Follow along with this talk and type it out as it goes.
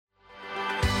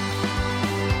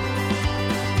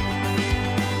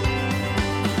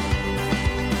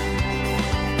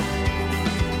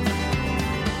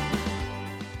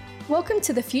Welcome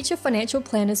to the Future Financial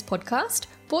Planners podcast,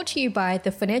 brought to you by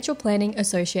the Financial Planning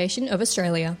Association of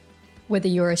Australia. Whether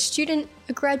you're a student,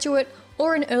 a graduate,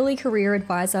 or an early career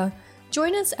advisor,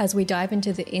 join us as we dive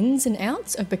into the ins and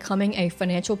outs of becoming a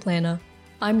financial planner.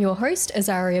 I'm your host,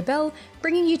 Azaria Bell,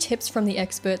 bringing you tips from the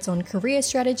experts on career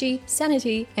strategy,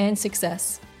 sanity, and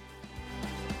success.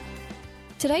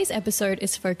 Today's episode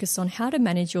is focused on how to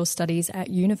manage your studies at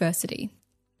university.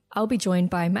 I'll be joined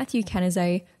by Matthew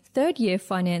Kanizay, third-year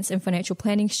finance and financial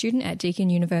planning student at Deakin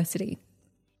University.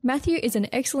 Matthew is an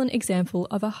excellent example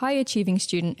of a high-achieving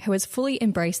student who has fully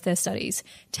embraced their studies,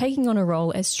 taking on a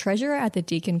role as treasurer at the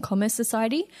Deakin Commerce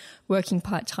Society, working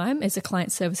part-time as a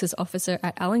client services officer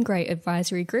at Allan Gray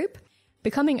Advisory Group,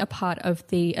 becoming a part of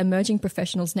the Emerging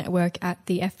Professionals Network at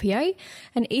the FPA,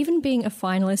 and even being a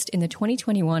finalist in the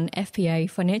 2021 FPA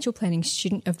Financial Planning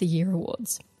Student of the Year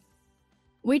Awards.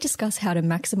 We discuss how to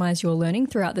maximise your learning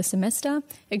throughout the semester,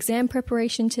 exam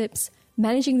preparation tips,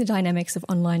 managing the dynamics of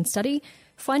online study,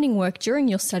 finding work during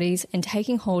your studies, and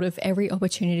taking hold of every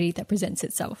opportunity that presents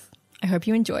itself. I hope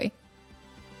you enjoy.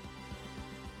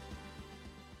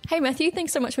 Hey Matthew,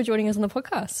 thanks so much for joining us on the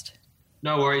podcast.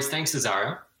 No worries. Thanks,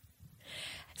 Azaria.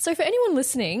 So for anyone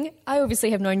listening, I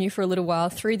obviously have known you for a little while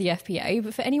through the FPA,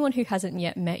 but for anyone who hasn't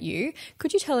yet met you,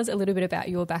 could you tell us a little bit about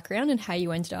your background and how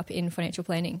you ended up in financial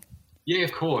planning? Yeah,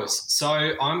 of course. So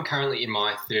I'm currently in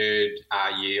my third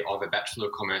year of a Bachelor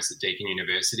of Commerce at Deakin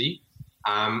University.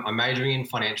 I'm majoring in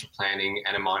financial planning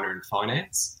and a minor in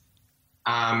finance.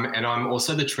 And I'm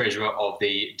also the treasurer of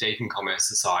the Deakin Commerce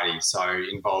Society, so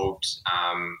involved,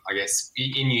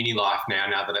 in uni life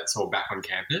now that it's all back on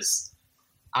campus.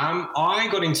 I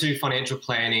got into financial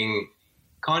planning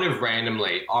kind of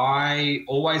randomly. I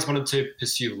always wanted to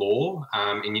pursue law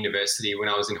in university when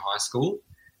I was in high school,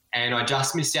 and I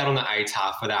just missed out on the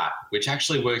ATAR for that, which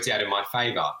actually worked out in my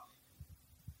favour.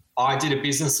 I did a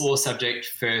business law subject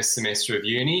first semester of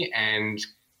uni, and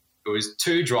it was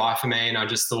too dry for me, and I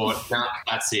just thought, no,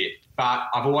 that's it. But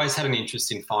I've always had an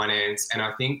interest in finance, and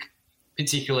I think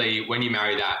particularly when you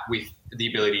marry that with the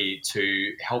ability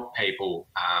to help people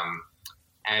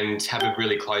and have a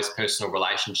really close personal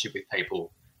relationship with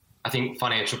people, I think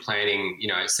financial planning,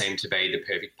 seemed to be the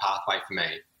perfect pathway for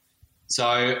me. So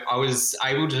I was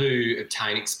able to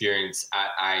obtain experience at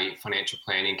a financial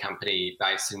planning company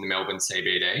based in the Melbourne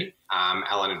CBD,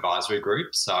 Allan Advisory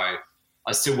Group. So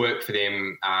I still work for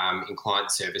them in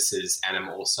client services, and I'm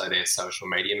also their social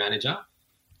media manager.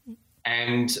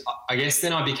 And I guess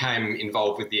then I became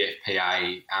involved with the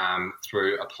FPA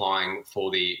through applying for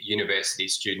the University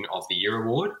Student of the Year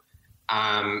Award,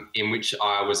 in which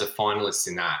I was a finalist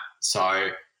in that.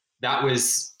 So that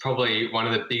was probably one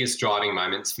of the biggest driving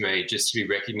moments for me, just to be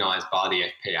recognised by the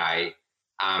FPA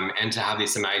and to have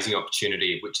this amazing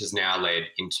opportunity, which has now led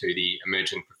into the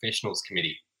Emerging Professionals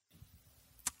Committee.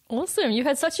 Awesome. You've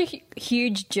had such a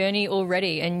huge journey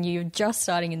already, and you're just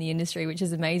starting in the industry, which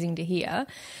is amazing to hear.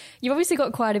 You've obviously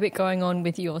got quite a bit going on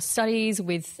with your studies,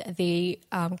 with the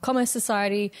Commerce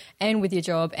Society, and with your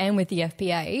job, and with the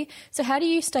FPA. So how do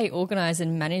you stay organised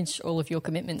and manage all of your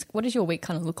commitments? What does your week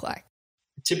kind of look like?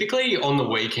 Typically on the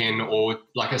weekend or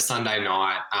like a Sunday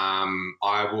night,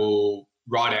 I will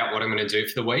write out what I'm going to do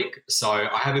for the week. So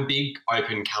I have a big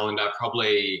open calendar,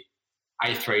 probably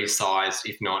A3 size,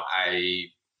 if not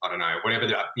whatever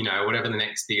the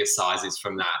next biggest size is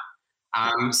from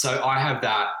that. So I have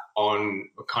that on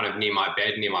kind of near my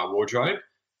bed, near my wardrobe.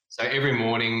 So every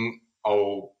morning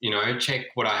I'll, check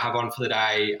what I have on for the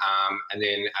day, and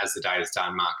then as the day is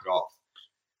done, mark it off.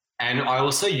 And I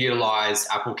also utilise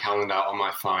Apple Calendar on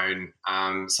my phone.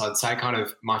 So I'd say kind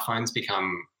of my phone's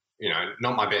become,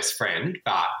 not my best friend,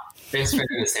 but best friend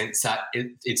in the sense that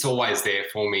it's always there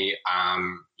for me.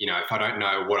 If I don't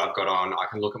know what I've got on, I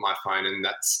can look at my phone and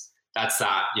that's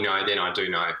that, then I do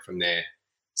know from there.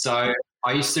 So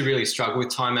I used to really struggle with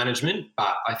time management,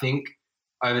 but I think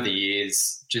over the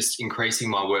years, just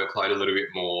increasing my workload a little bit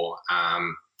more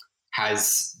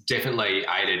has definitely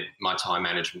aided my time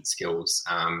management skills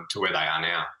to where they are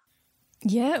now.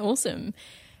 Yeah, awesome.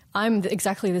 I'm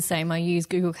exactly the same. I use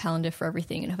Google Calendar for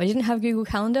everything. And if I didn't have Google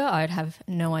Calendar, I'd have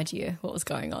no idea what was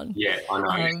going on. Yeah, I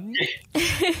know.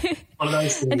 One of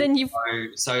those things and then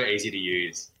so easy to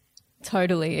use.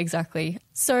 Totally, exactly.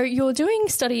 So you're doing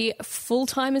study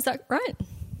full-time, is that right?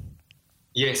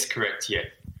 Yes, correct, yeah.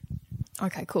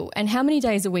 Okay, cool. And how many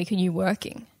days a week are you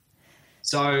working?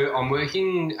 So I'm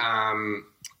working, I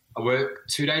work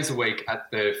 2 days a week at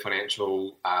the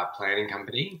financial planning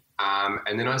company,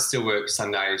 and then I still work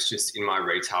Sundays just in my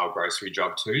retail grocery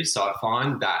job too. So I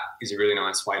find that is a really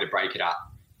nice way to break it up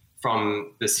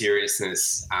from the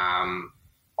seriousness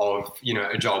of,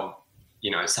 a job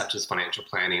such as financial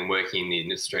planning and working in the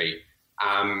industry.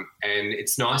 And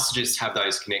it's nice to just have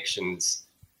those connections,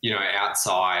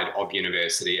 outside of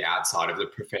university, outside of the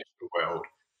professional world.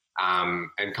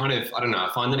 And kind of, I don't know,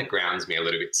 I find that it grounds me a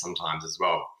little bit sometimes as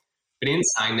well. But in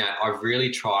saying that, I've really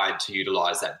tried to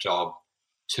utilise that job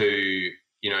to,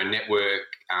 network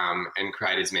and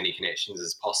create as many connections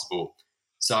as possible.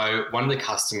 So one of the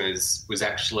customers was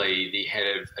actually the head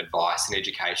of advice and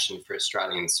education for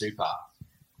Australian Super.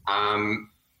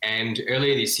 And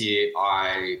earlier this year,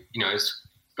 I,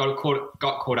 got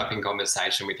caught up in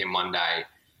conversation with him one day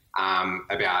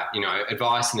about,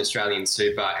 advice in Australian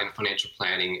Super and financial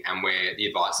planning and where the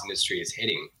advice industry is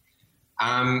heading.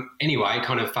 Anyway,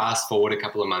 kind of fast forward a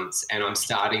couple of months and I'm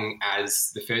starting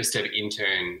as the first ever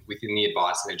intern within the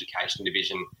advice and education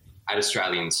division at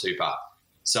Australian Super.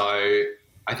 So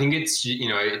I think it's,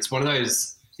 it's one of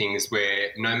those things where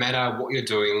no matter what you're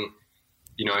doing,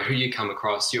 who you come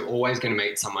across, you're always going to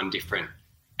meet someone different.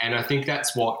 And I think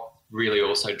that's what really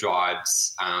also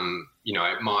drives,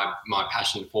 my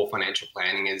passion for financial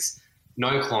planning is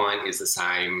no client is the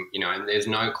same, and there's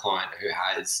no client who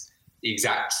has the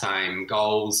exact same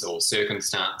goals or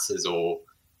circumstances or,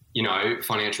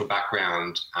 financial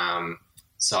background.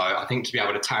 So I think to be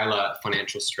able to tailor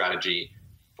financial strategy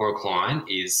for a client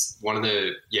is one of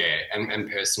the, and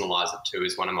personalise it too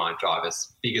is one of my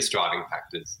biggest driving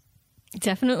factors.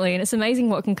 Definitely. And it's amazing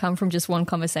what can come from just one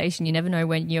conversation. You never know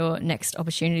when your next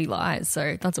opportunity lies.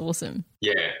 So that's awesome.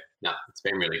 Yeah, no, it's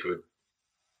been really good.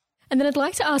 And then I'd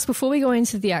like to ask, before we go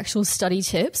into the actual study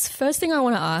tips, first thing I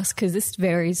want to ask, because this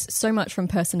varies so much from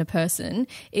person to person,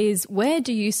 is where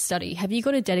do you study? Have you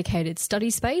got a dedicated study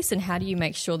space, and how do you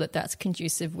make sure that that's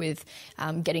conducive with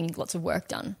getting lots of work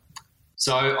done?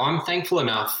 So I'm thankful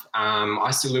enough.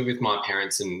 I still live with my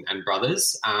parents and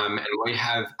brothers, and we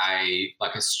have a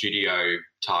studio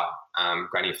type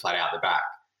granny flat out the back.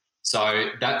 So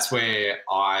that's where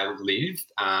I live.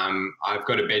 I've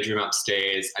got a bedroom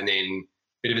upstairs and then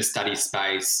a bit of a study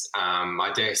space,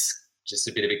 my desk, just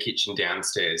a bit of a kitchen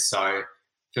downstairs. So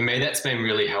for me, that's been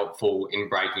really helpful in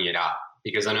breaking it up,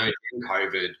 because I know during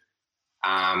COVID,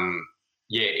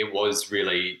 it was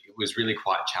really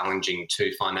quite challenging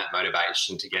to find that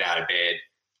motivation to get out of bed,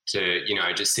 to,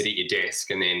 just sit at your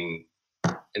desk and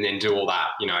then do all that,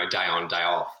 day on, day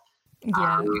off.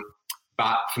 Yeah.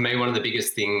 But for me, one of the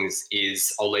biggest things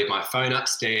is I'll leave my phone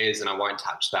upstairs and I won't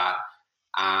touch that.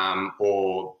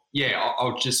 I'll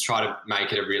just try to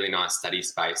make it a really nice study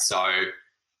space. So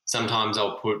sometimes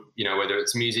I'll put, whether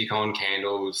it's music on,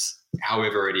 candles,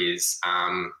 however it is,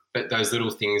 but those little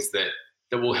things that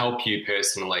will help you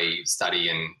personally study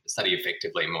and study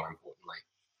effectively, more importantly.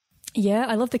 Yeah,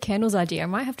 I love the candles idea. I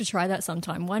might have to try that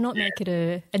sometime. Why not make it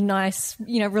a nice,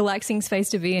 relaxing space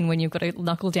to be in when you've got to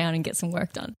knuckle down and get some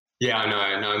work done? Yeah, I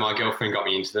know. No, my girlfriend got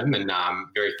me into them and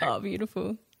very thankful. Oh,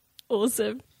 beautiful.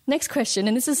 Awesome. Next question,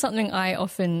 and this is something I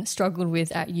often struggled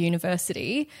with at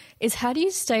university, is how do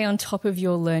you stay on top of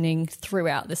your learning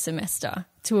throughout the semester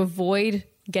to avoid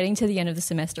getting to the end of the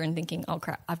semester and thinking, oh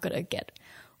crap, I've got to get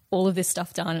all of this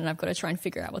stuff done and I've got to try and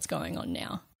figure out what's going on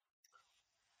now?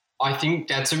 I think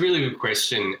that's a really good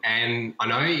question. And I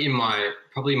know in my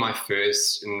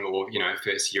first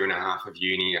year and a half of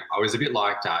uni, I was a bit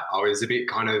like that. I was a bit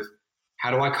kind of,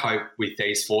 how do I cope with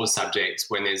these 4 subjects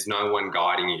when there's no one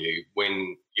guiding you,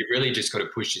 when you really just got to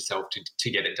push yourself to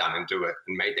get it done and do it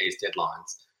and meet these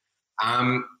deadlines.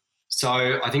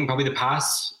 So I think probably the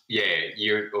past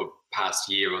year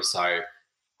or so,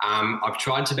 I've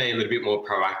tried to be a little bit more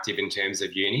proactive in terms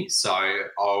of uni. So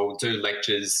I'll do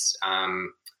lectures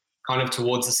kind of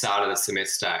towards the start of the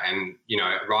semester and,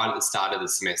 right at the start of the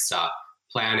semester,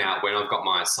 plan out when I've got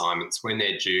my assignments, when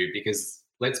they're due, because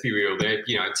let's be real, they're,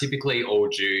 typically all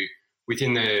due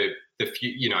within the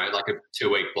few, like a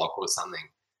 2-week block or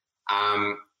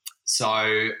something. So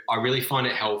I really find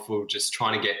it helpful just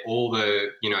trying to get all the,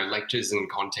 lectures and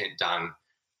content done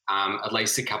at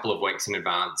least a couple of weeks in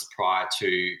advance prior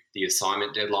to the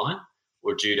assignment deadline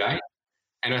or due date.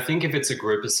 And I think if it's a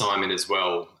group assignment as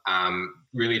well,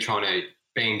 really trying to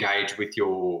be engaged with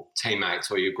your teammates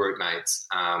or your group mates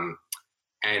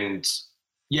and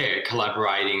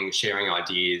collaborating, sharing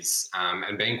ideas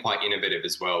and being quite innovative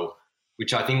as well,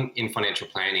 which I think in financial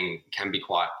planning can be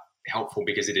quite helpful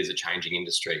because it is a changing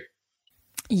industry.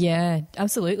 Yeah,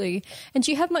 absolutely. And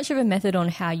do you have much of a method on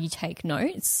how you take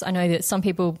notes? I know that some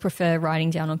people prefer writing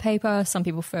down on paper, some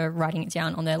people prefer writing it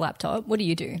down on their laptop. What do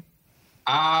you do?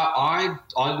 I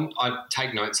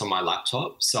take notes on my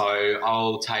laptop, so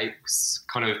I'll take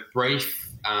kind of brief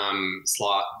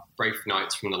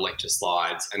notes from the lecture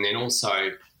slides, and then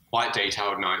also quite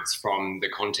detailed notes from the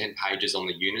content pages on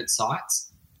the unit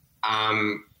sites.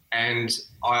 And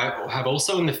I have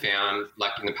also in the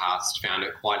past found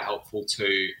it quite helpful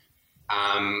to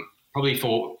probably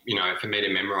for me to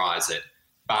memorize it.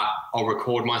 But I'll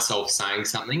record myself saying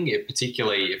something,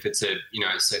 particularly if it's a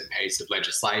certain piece of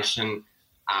legislation,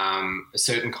 a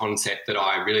certain concept that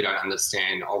I really don't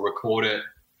understand. I'll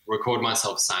record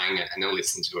myself saying it, and then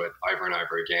listen to it over and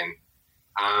over again.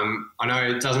 I know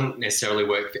it doesn't necessarily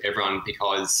work for everyone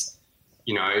because,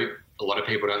 a lot of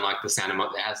people don't like the sound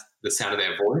of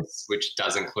their voice, which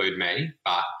does include me,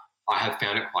 but I have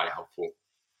found it quite helpful.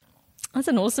 That's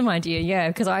an awesome idea, yeah,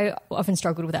 because I often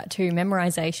struggled with that too.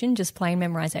 Memorization, just plain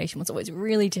memorization was always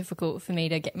really difficult for me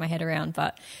to get my head around,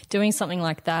 but doing something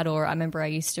like that, or I remember I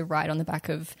used to write on the back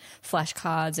of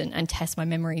flashcards and test my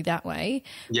memory that way.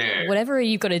 Yeah. Whatever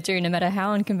you've got to do, no matter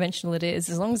how unconventional it is,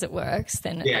 as long as it works,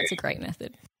 then that's a great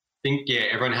method. I think,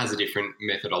 everyone has a different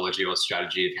methodology or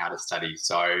strategy of how to study.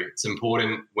 So it's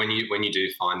important when you do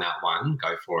find that one,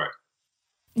 go for it.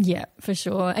 Yeah, for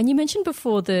sure. And you mentioned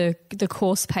before the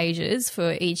course pages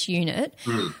for each unit.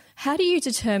 How do you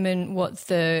determine what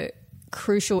the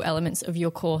crucial elements of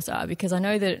your course are? Because I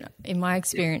know that in my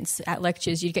experience at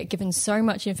lectures, you get given so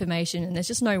much information and there's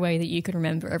just no way that you can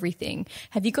remember everything.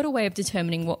 Have you got a way of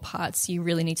determining what parts you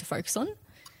really need to focus on?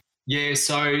 Yeah,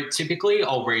 so typically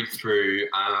I'll read through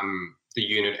the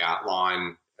unit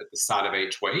outline at the start of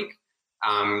each week,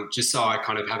 just so I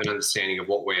kind of have an understanding of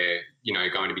what we're,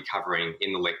 going to be covering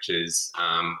in the lectures,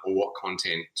 or what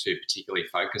content to particularly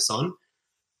focus on.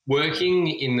 Working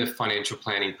in the financial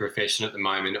planning profession at the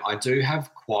moment, I do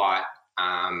have quite,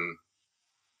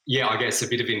 I guess a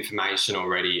bit of information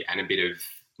already and a bit of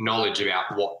knowledge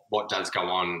about what does go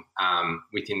on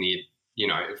within the,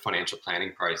 financial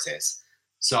planning process.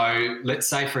 So let's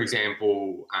say, for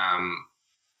example,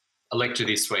 a lecture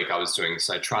this week I was doing,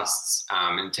 so trusts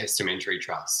and testamentary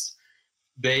trusts.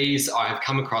 These I have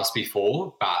come across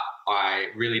before, but I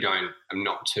really am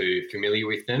not too familiar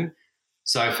with them.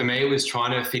 So for me, it was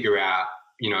trying to figure out,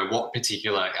 what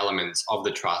particular elements of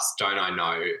the trust don't I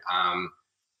know?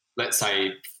 Let's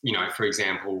say, for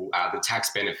example, the tax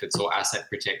benefits or asset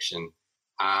protection.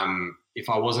 If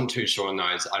I wasn't too sure on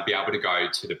those, I'd be able to go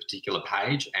to the particular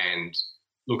page and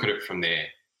look at it from there.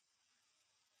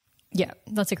 Yeah,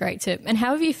 that's a great tip. And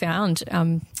how have you found, I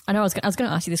know I was going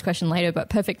to ask you this question later, but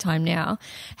perfect time now.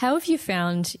 How have you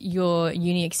found your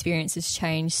uni experience has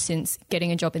changed since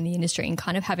getting a job in the industry and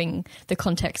kind of having the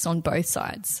context on both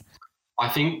sides? I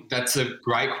think that's a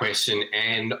great question.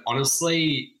 And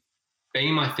honestly, being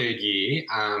in my third year,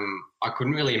 I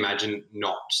couldn't really imagine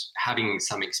not having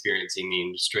some experience in the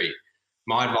industry.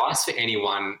 My advice for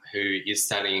anyone who is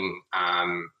studying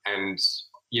and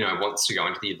wants to go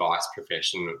into the advice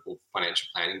profession or financial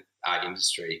planning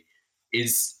industry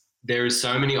is there are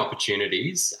so many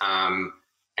opportunities,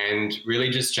 and really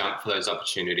just jump for those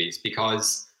opportunities,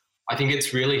 because I think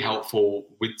it's really helpful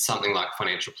with something like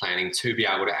financial planning to be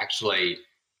able to actually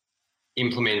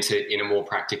implement it in a more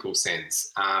practical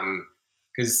sense.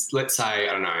 Because let's say,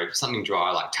 I don't know, something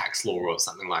dry like tax law or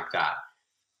something like that,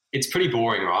 it's pretty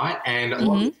boring, right? And a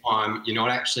lot of the time you're not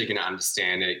actually going to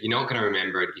understand it. You're not going to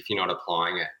remember it if you're not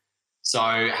applying it. So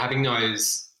having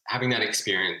that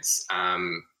experience,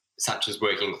 such as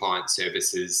working client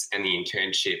services and the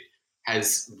internship,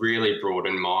 has really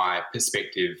broadened my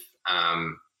perspective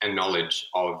and knowledge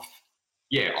of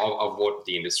what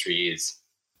the industry is.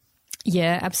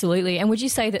 Yeah, absolutely. And would you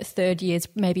say that third year is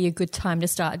maybe a good time to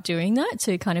start doing that,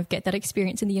 to kind of get that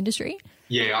experience in the industry?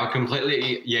 Yeah,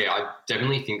 I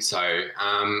definitely think so.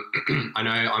 I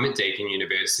know I'm at Deakin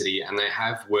University and they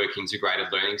have work integrated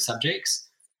learning subjects.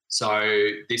 So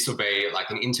this will be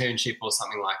like an internship or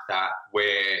something like that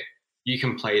where you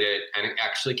complete it and it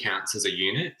actually counts as a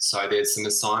unit. So there's some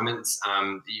assignments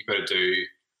that you've got to do,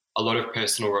 a lot of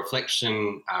personal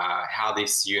reflection, how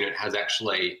this unit has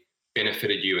actually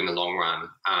benefited you in the long run,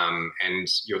 and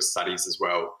your studies as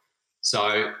well.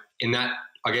 So in that,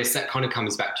 I guess that kind of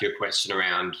comes back to your question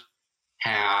around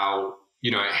how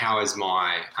has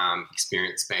my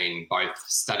experience been both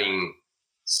studying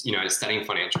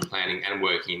financial planning and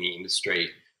working in the industry.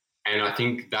 And I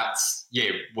think that's,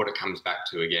 what it comes back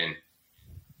to again.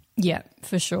 Yeah,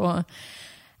 for sure.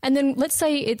 And then let's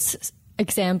say it's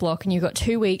exam block and you've got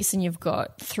 2 weeks and you've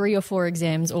got 3 or 4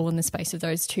 exams all in the space of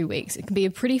those 2 weeks. It can be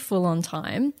a pretty full-on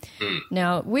time.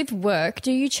 Now, with work,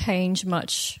 do you change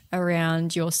much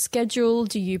around your schedule?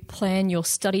 Do you plan your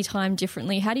study time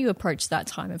differently? How do you approach that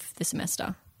time of the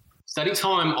semester? Study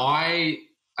time, I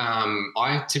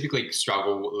typically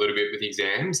struggle a little bit with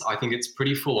exams. I think it's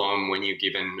pretty full-on when you're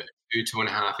given a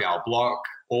 2.5 hour block,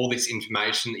 all this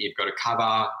information that you've got to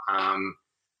cover,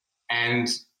 and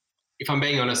if I'm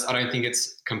being honest, I don't think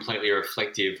it's completely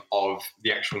reflective of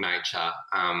the actual nature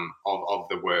of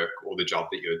the work or the job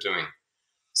that you're doing.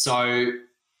 So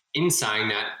in saying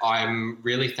that, I'm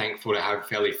really thankful to have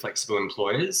fairly flexible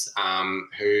employers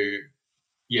who,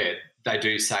 they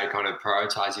do say kind of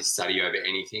prioritise your study over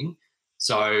anything.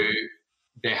 So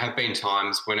there have been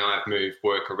times when I've moved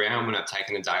work around, when I've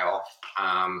taken a day off,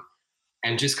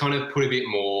 and just kind of put a bit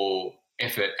more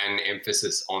effort and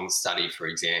emphasis on study for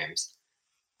exams,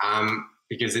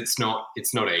 because it's not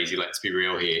easy. Let's be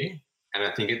real here, and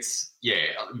I think it's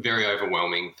very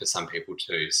overwhelming for some people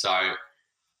too. So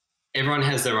everyone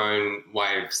has their own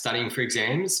way of studying for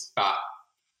exams, but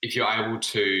if you're able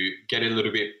to get a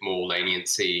little bit more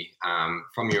leniency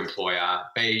from your employer,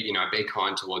 be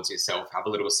kind towards yourself, have a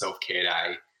little self-care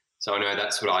day. So I know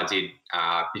that's what I did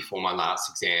before my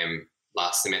last exam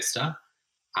last semester.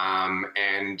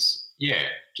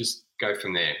 Just go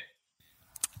from there.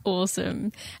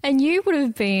 Awesome. And you would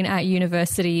have been at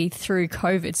university through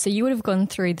COVID, so you would have gone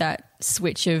through that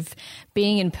switch of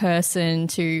being in person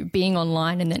to being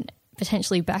online and then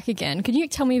potentially back again. Could you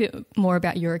tell me a bit more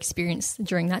about your experience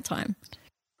during that time?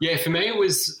 Yeah, for me it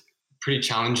was pretty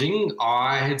challenging.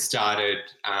 I had started,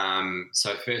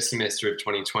 first semester of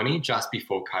 2020, just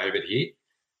before COVID hit.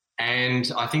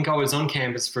 And I think I was on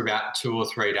campus for about 2 or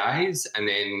 3 days, and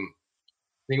then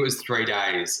I think it was 3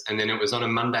 days. And then it was on a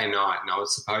Monday night, and I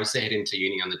was supposed to head into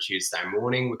uni on the Tuesday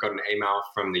morning. We got an email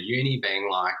from the uni being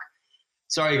like,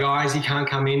 sorry guys, you can't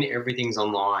come in, everything's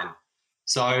online.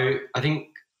 So I think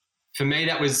for me,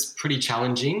 that was pretty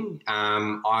challenging.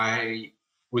 I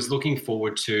was looking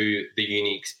forward to the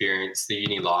uni experience, the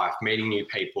uni life, meeting new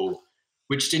people,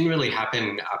 which didn't really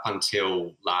happen up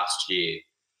until last year.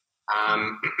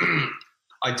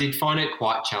 I did find it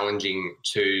quite challenging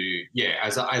to,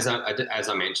 as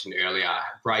I mentioned earlier,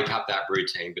 break up that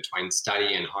routine between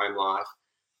study and home life.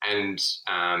 And,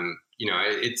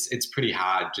 it's pretty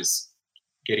hard just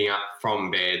getting up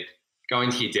from bed, going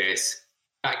to your desk,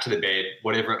 back to the bed,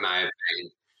 whatever it may have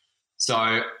been. So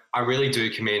I really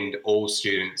do commend all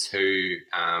students who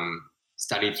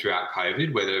studied throughout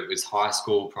COVID, whether it was high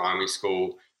school, primary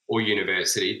school or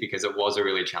university, because it was a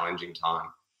really challenging time.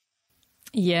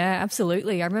 Yeah,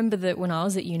 absolutely. I remember that when I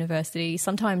was at university,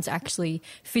 sometimes actually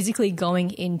physically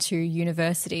going into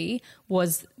university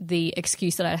was the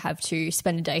excuse that I'd have to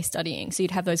spend a day studying. So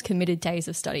you'd have those committed days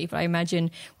of study. But I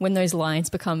imagine when those lines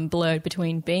become blurred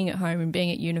between being at home and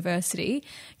being at university,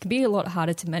 it can be a lot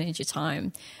harder to manage your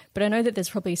time. But I know that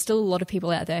there's probably still a lot of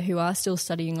people out there who are still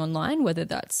studying online, whether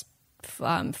that's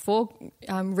for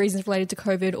reasons related to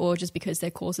COVID or just because their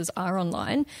courses are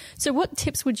online. So what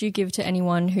tips would you give to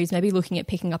anyone who's maybe looking at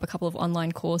picking up a couple of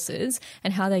online courses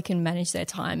and how they can manage their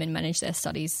time and manage their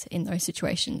studies in those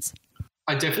situations?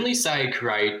 I definitely say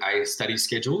create a study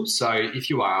schedule. So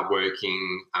if you are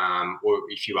working or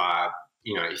if you are,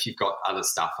 if you've got other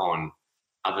stuff on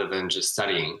other than just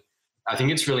studying, I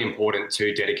think it's really important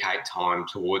to dedicate time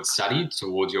towards study,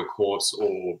 towards your course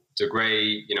or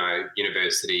degree,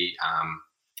 university,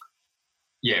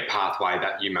 pathway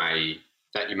that you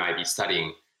may be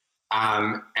studying.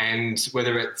 And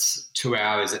whether it's 2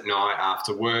 hours at night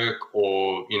after work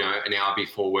or, an hour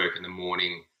before work in the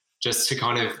morning, just to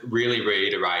kind of really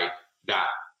reiterate that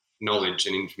knowledge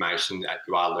and information that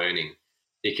you are learning,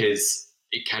 because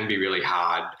it can be really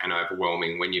hard and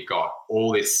overwhelming when you've got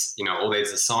all this, all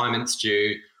these assignments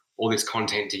due, all this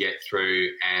content to get through,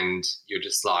 and you're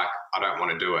just like, I don't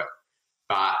want to do it.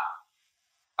 But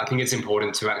I think it's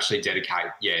important to actually dedicate,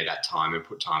 that time and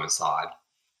put time aside.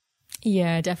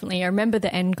 Yeah, definitely. I remember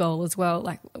the end goal as well.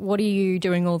 Like, what are you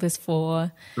doing all this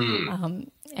for?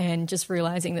 And just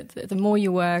realizing that the more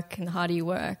you work and the harder you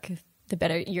work, the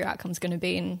better your outcome's going to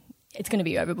be, and it's going to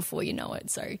be over before you know it.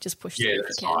 So just push through if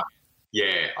you can. Right.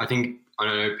 Yeah, I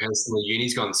know personally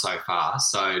uni's gone so far,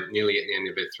 so nearly at the end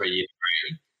of a 3-year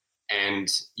degree. And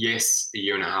yes, a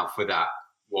year and a half for that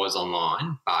was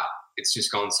online, but it's just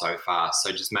gone so fast.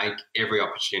 So just make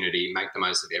the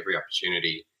most of every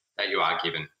opportunity that you are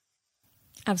given.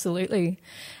 Absolutely.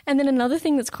 And then another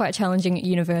thing that's quite challenging at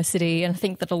university, and I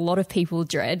think that a lot of people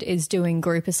dread, is doing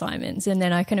group assignments. And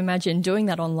then I can imagine doing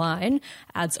that online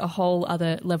adds a whole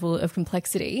other level of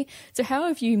complexity. So how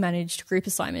have you managed group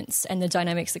assignments and the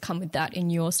dynamics that come with that in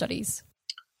your studies?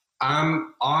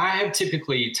 I have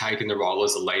typically taken the role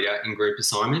as a leader in group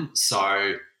assignments.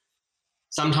 So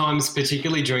sometimes,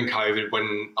 particularly during COVID,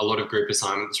 when a lot of group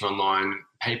assignments are online,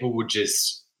 people would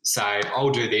just say,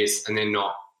 I'll do this, and then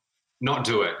not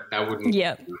do it. They wouldn't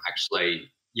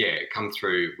actually, come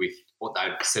through with what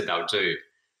they've said they'll do.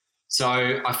 So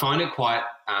I find it quite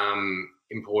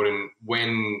important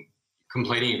when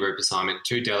completing a group assignment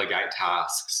to delegate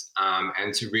tasks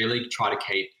and to really try to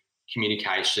keep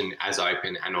communication as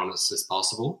open and honest as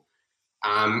possible.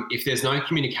 If there's no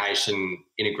communication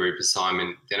in a group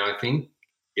assignment, then I think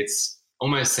it's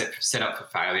almost set up for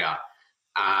failure,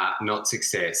 not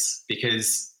success,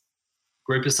 because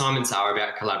group assignments are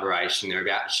about collaboration. They're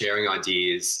about sharing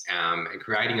ideas and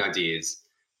creating ideas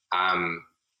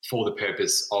for the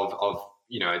purpose of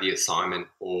the assignment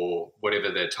or whatever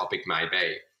the topic may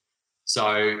be.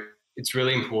 So it's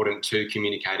really important to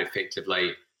communicate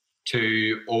effectively,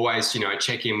 to always,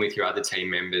 check in with your other team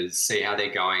members, see how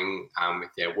they're going with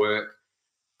their work.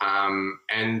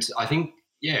 And I think,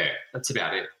 that's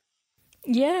about it.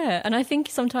 Yeah, and I think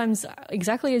sometimes,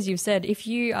 exactly as you've said, if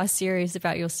you are serious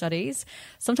about your studies,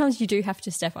 sometimes you do have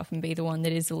to step up and be the one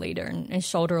that is the leader and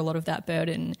shoulder a lot of that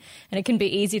burden. And it can be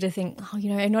easy to think,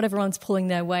 not everyone's pulling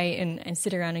their weight and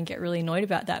sit around and get really annoyed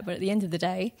about that. But at the end of the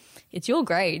day, it's your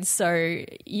grades, so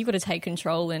you've got to take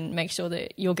control and make sure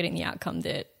that you're getting the outcome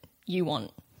that you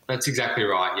want. That's exactly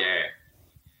right, yeah.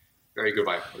 Very good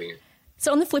way of putting it.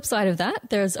 So on the flip side of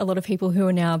that, there's a lot of people who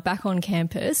are now back on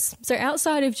campus. So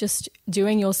outside of just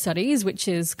doing your studies, which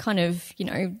is kind of,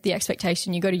 the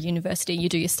expectation, you go to university, you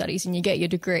do your studies and you get your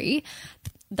degree.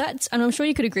 And I'm sure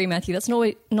you could agree, Matthew, that's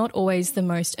not always the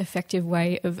most effective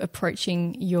way of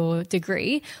approaching your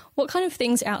degree. What kind of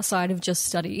things outside of just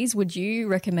studies would you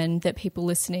recommend that people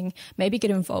listening maybe get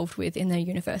involved with in their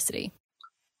university?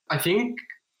 I think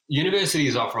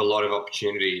universities offer a lot of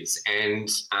opportunities, and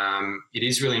it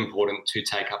is really important to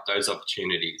take up those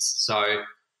opportunities. So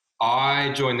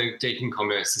I joined the Deakin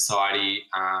Commerce Society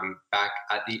back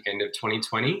at the end of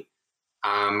 2020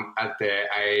 at their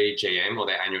AGM, or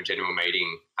their annual general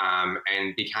meeting,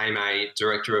 and became a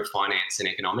Director of Finance and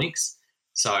Economics,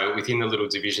 so within the little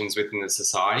divisions within the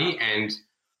society. And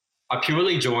I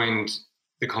purely joined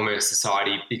the Commerce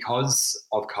Society because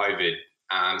of COVID.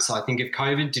 So I think if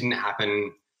COVID didn't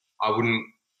happen, I wouldn't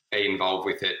be involved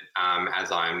with it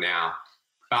as I am now.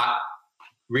 But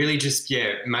really just,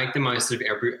 make the most of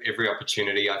every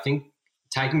opportunity. I think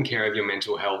taking care of your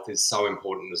mental health is so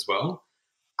important as well.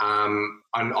 And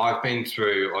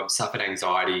I've suffered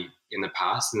anxiety in the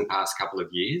past couple of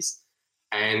years.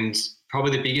 And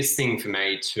probably the biggest thing for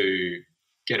me to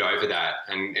get over that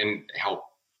and help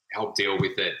deal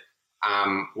with it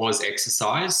was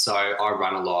exercise. So I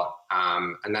run a lot,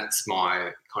 and that's my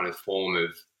kind of form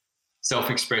of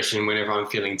self-expression. Whenever I'm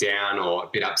feeling down or a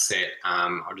bit upset,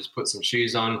 I'll just put some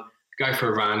shoes on, go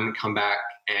for a run, come back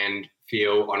and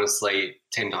feel honestly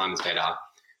 10 times better.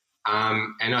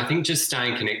 And I think just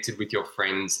staying connected with your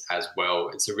friends as well.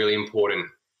 It's a really important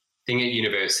thing at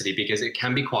university because it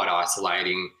can be quite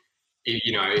isolating.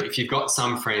 If you've got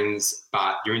some friends,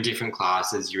 but you're in different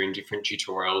classes, you're in different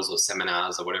tutorials or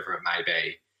seminars or whatever it may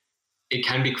be, it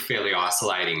can be fairly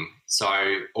isolating.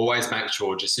 So always make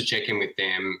sure just to check in with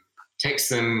them,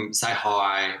 text them, say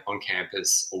hi on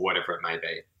campus or whatever it may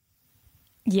be.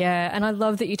 Yeah, and I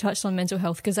love that you touched on mental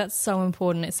health because that's so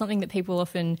important. It's something that people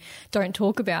often don't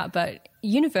talk about, but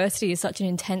university is such an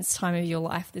intense time of your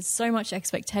life. There's so much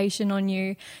expectation on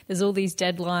you. There's all these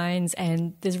deadlines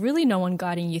and there's really no one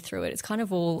guiding you through it. It's kind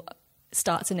of all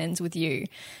starts and ends with you.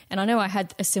 And I know I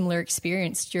had a similar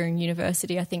experience during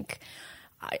university. I think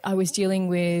I was dealing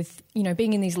with,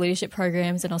 being in these leadership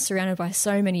programs and I was surrounded by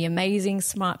so many amazing,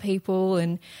 smart people,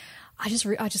 and I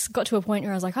just got to a point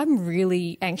where I was like, I'm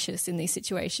really anxious in these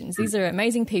situations. These are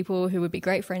amazing people who would be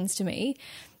great friends to me,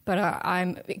 but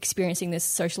I'm experiencing this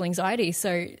social anxiety.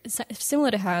 So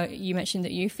similar to how you mentioned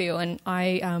that you feel, and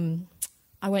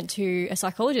I went to a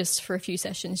psychologist for a few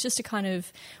sessions just to kind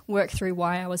of work through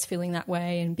why I was feeling that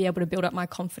way and be able to build up my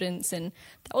confidence. And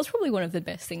that was probably one of the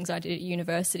best things I did at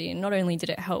university. And not only did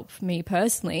it help me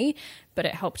personally, but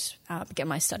it helped get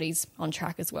my studies on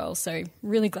track as well. So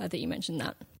really glad that you mentioned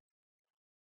that.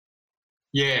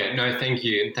 Yeah, no, thank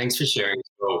you. And thanks for sharing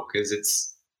as well, because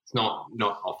it's not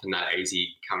often that easy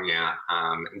coming out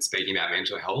and speaking about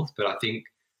mental health. But I think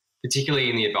particularly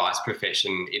in the advice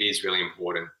profession, it is really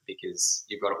important because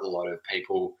you've got a lot of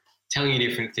people telling you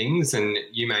different things and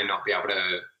you may not be able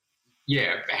to,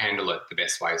 handle it the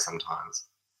best way sometimes.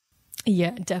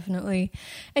 Yeah, definitely.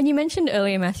 And you mentioned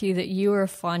earlier, Matthew, that you were a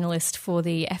finalist for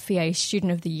the FPA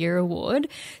Student of the Year award.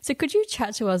 So could you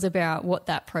chat to us about what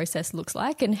that process looks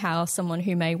like and how someone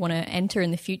who may want to enter in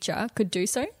the future could do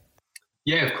so?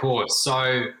 Yeah, of course.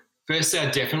 So firstly, I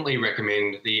definitely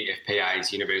recommend the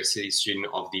FPA's University Student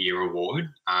of the Year award.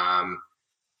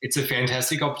 It's a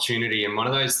fantastic opportunity and one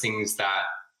of those things that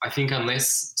I think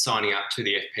unless signing up to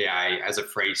the FPA as a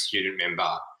free student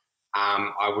member,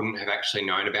 I wouldn't have actually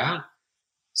known about.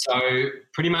 So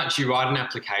pretty much you write an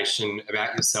application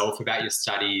about yourself, about your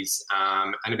studies,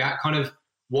 and about kind of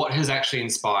what has actually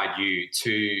inspired you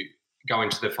to go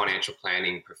into the financial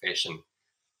planning profession.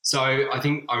 So I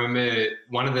think I remember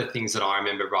one of the things that I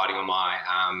remember writing on my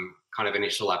kind of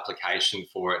initial application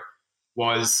for it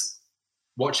was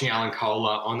watching Alan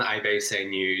Kohler on the ABC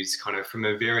News kind of from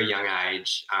a very young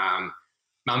age.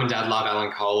 Mum and Dad love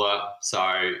Alan Kohler,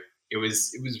 so it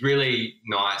was really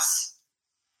nice.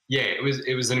 Yeah,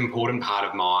 it was an important part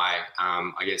of my,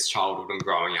 I guess, childhood and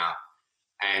growing up.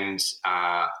 And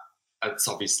it's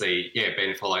obviously,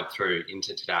 been followed through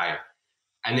into today.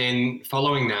 And then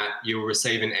following that, you'll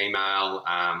receive an email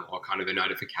or kind of a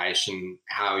notification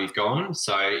how you've gone.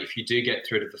 So if you do get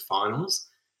through to the finals,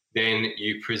 then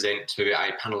you present to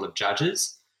a panel of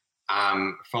judges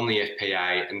from the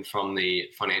FPA and from the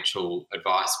financial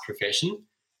advice profession.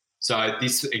 So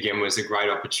this, again, was a great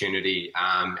opportunity.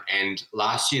 And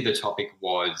last year, the topic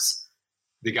was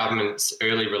the government's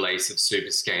early release of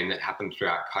super scheme that happened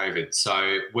throughout COVID.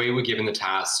 So we were given the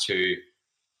task to,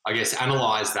 I guess,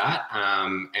 analyse that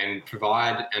and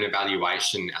provide an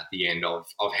evaluation at the end of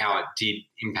how it did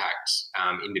impact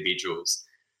individuals,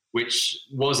 which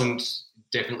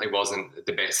definitely wasn't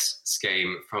the best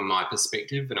scheme from my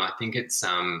perspective. And I think it's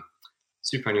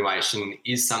superannuation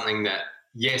is something that,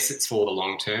 yes, it's for the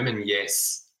long term, and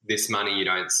yes, this money you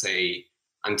don't see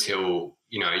until,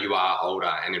 you are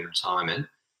older and in retirement.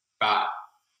 But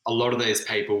a lot of these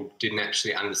people didn't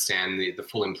actually understand the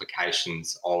full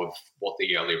implications of what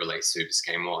the early release super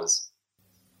scheme was.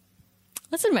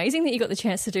 That's amazing that you got the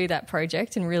chance to do that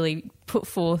project and really put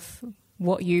forth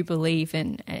what you believe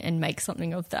in and make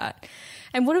something of that.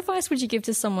 And what advice would you give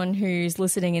to someone who's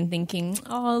listening and thinking,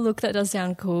 oh, look, that does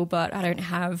sound cool, but I don't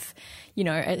have,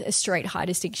 a straight high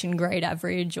distinction grade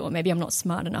average, or maybe I'm not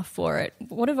smart enough for it.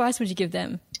 What advice would you give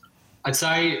them? I'd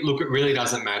say, look, it really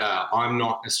doesn't matter. I'm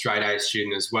not a straight A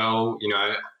student as well.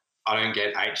 I don't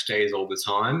get HDs all the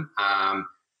time.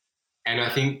 And I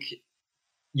think,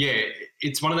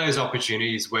 it's one of those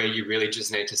opportunities where you really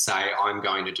just need to say, I'm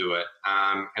going to do it.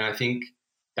 And I think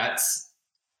that's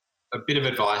a bit of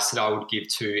advice that I would give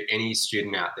to any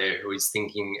student out there who is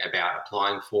thinking about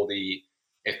applying for the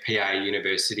FPA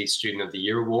University Student of the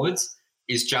Year Awards,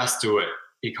 is just do it,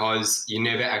 because you're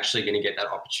never actually going to get that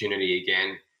opportunity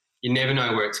again. You never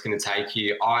know where it's going to take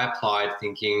you. I applied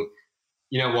thinking,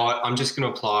 you know what, I'm just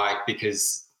going to apply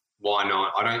because why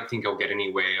not? I don't think I'll get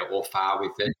anywhere or far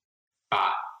with it,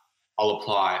 but I'll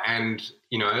apply. And,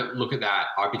 look at that.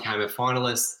 I became a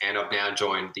finalist, and I've now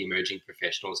joined the Emerging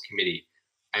Professionals Committee,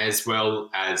 as well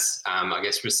as,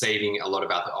 receiving a lot of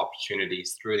other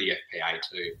opportunities through the FPA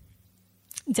too.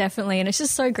 Definitely. And it's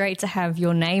just so great to have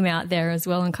your name out there as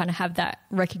well and kind of have that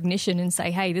recognition and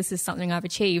say, hey, this is something I've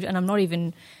achieved, and I'm not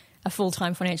even a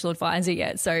full-time financial advisor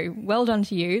yet. So well done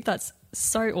to you. That's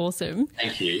so awesome.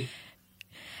 Thank you.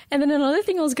 And then another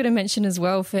thing I was going to mention as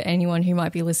well for anyone who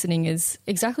might be listening is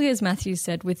exactly as Matthew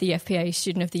said with the FPA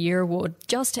Student of the Year Award,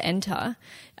 just to enter.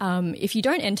 If you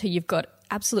don't enter, you've got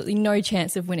absolutely no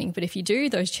chance of winning. But if you do,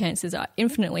 those chances are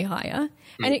infinitely higher.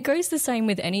 And it goes the same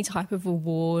with any type of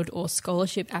award or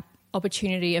scholarship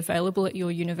opportunity available at your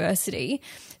university.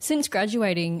 Since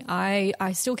graduating, I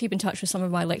still keep in touch with some of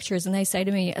my lecturers, and they say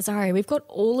to me, Azaria, we've got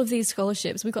all of these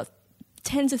scholarships. We've got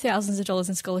tens of thousands of dollars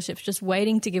in scholarships just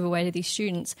waiting to give away to these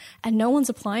students, and no one's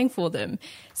applying for them.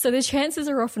 So the chances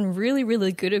are often really,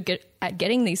 really good at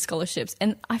getting these scholarships.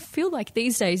 And I feel like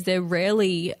these days they're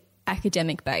rarely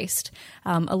academic based.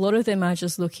 A lot of them are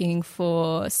just looking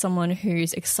for someone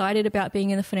who's excited about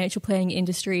being in the financial planning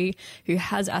industry, who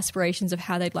has aspirations of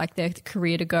how they'd like their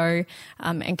career to go,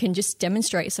 and can just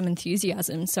demonstrate some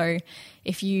enthusiasm. So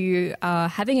if you are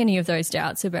having any of those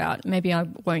doubts about maybe I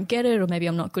won't get it or maybe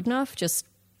I'm not good enough, just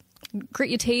grit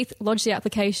your teeth, lodge the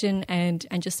application, and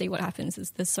just see what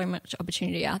happens. There's so much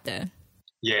opportunity out there.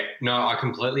 Yeah, no, I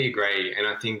completely agree. And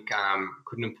I think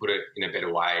couldn't have put it in a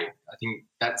better way. I think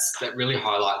that really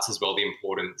highlights as well the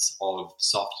importance of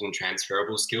soft and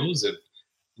transferable skills of,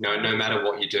 no matter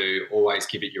what you do, always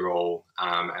give it your all,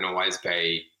 and always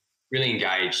be really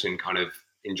engaged and kind of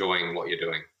enjoying what you're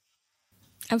doing.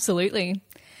 Absolutely.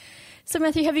 So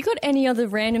Matthew, have you got any other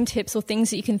random tips or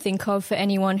things that you can think of for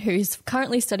anyone who's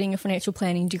currently studying a financial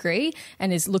planning degree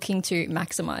and is looking to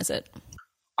maximise it?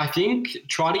 I think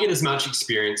try to get as much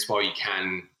experience while you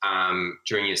can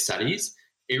during your studies.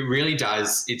 It really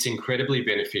does. It's incredibly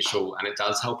beneficial, and it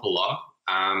does help a lot.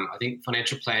 I think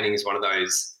financial planning is one of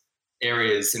those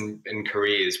areas and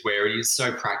careers where it is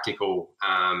so practical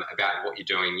about what you're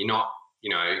doing. You're not,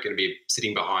 going to be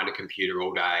sitting behind a computer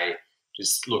all day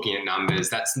just looking at numbers.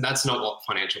 That's not what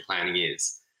financial planning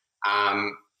is.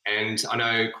 And I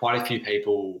know quite a few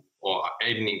people, or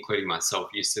even including myself,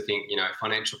 used to think,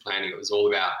 financial planning, it was all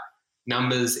about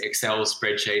numbers, Excel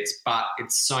spreadsheets, but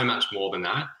it's so much more than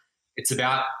that. It's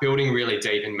about building really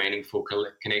deep and meaningful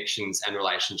connections and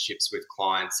relationships with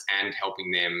clients and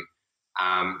helping them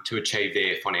to achieve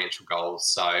their financial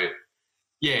goals. So,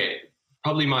 yeah,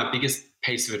 probably my biggest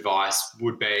piece of advice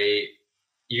would be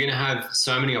you're going to have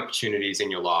so many opportunities in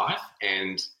your life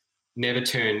and never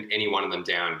turn any one of them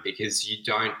down, because you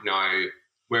don't know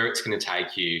where it's going to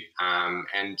take you.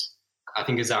 And I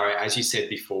think, Azaria, as you said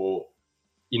before,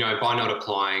 by not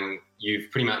applying,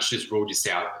 you've pretty much just ruled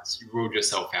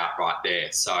yourself out right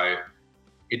there. So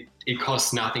it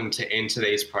costs nothing to enter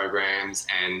these programs,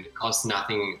 and it costs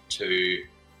nothing to,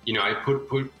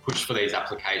 push for these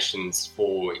applications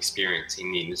for experience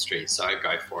in the industry. So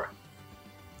go for it.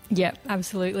 Yeah,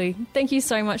 absolutely. Thank you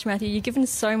so much, Matthew. You've given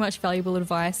so much valuable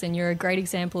advice, and you're a great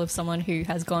example of someone who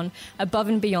has gone above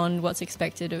and beyond what's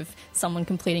expected of someone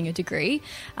completing a degree.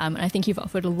 And I think you've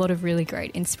offered a lot of really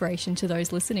great inspiration to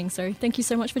those listening. So thank you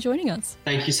so much for joining us.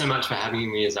 Thank you so much for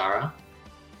having me, Azaria.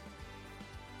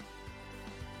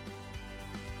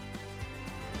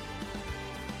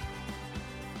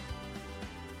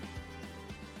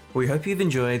 We hope you've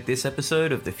enjoyed this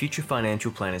episode of the Future Financial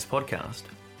Planners podcast,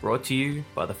 brought to you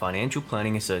by the Financial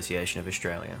Planning Association of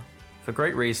Australia. For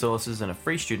great resources and a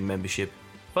free student membership,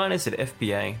 find us at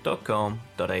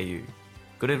fpa.com.au.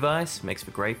 Good advice makes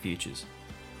for great futures.